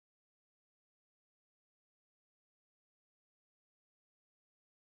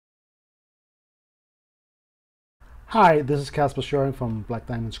Hi, this is Casper Schøring from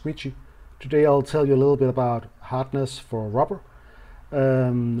BlackDiamond Squeegee. Today I'll tell you a little bit about hardness for rubber.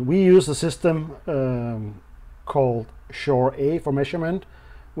 We use a system called A for measurement,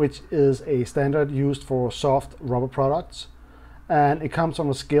 which is a standard used for soft rubber products. And it comes on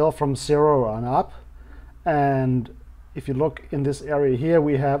a scale from 0 on up. And if you look in this area here,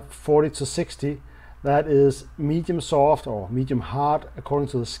 we have 40 to 60. That is medium soft or medium hard according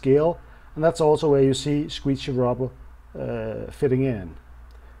to the scale. And that's also where you see squeegee rubber fitting in.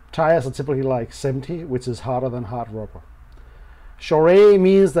 Tires are typically like 70, which is harder than hard rubber. A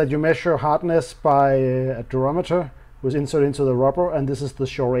means that you measure hardness by a durometer, which is inserted into the rubber, and this is the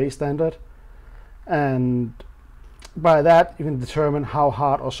A standard. And by that, you can determine how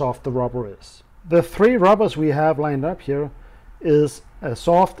hard or soft the rubber is. The three rubbers we have lined up here is a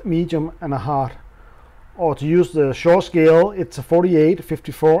soft, medium, and a hard. Or to use the short scale, it's a 48,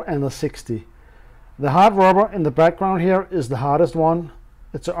 54, and a 60. The hard rubber in the background here is the hardest one.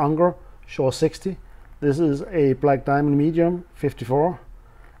 It's an Unger Shore 60. This is a BlackDiamond medium 54.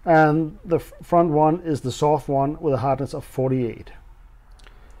 And the front one is the soft one with a hardness of 48.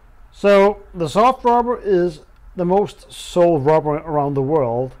 So the soft rubber is the most sold rubber around the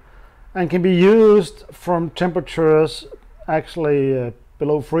world and can be used from temperatures actually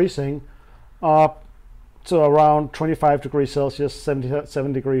below freezing up to around 25 degrees Celsius,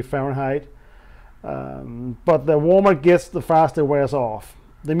 77 degrees Fahrenheit. But the warmer it gets, the faster it wears off.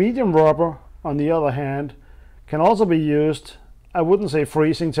 The medium rubber, on the other hand, can also be used, I wouldn't say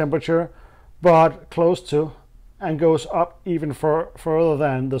freezing temperature, but close to, and goes up even further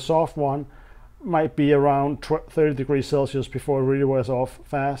than the soft one, might be around 30 degrees Celsius before it really wears off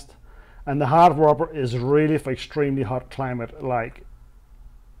fast. And the hard rubber is really for extremely hot climate, like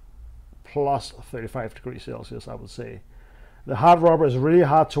plus 35 degrees Celsius, I would say. The hard rubber is really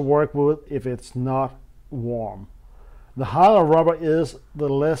hard to work with if it's not warm. The harder rubber is, the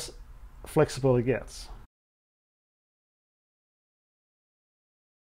less flexible it gets.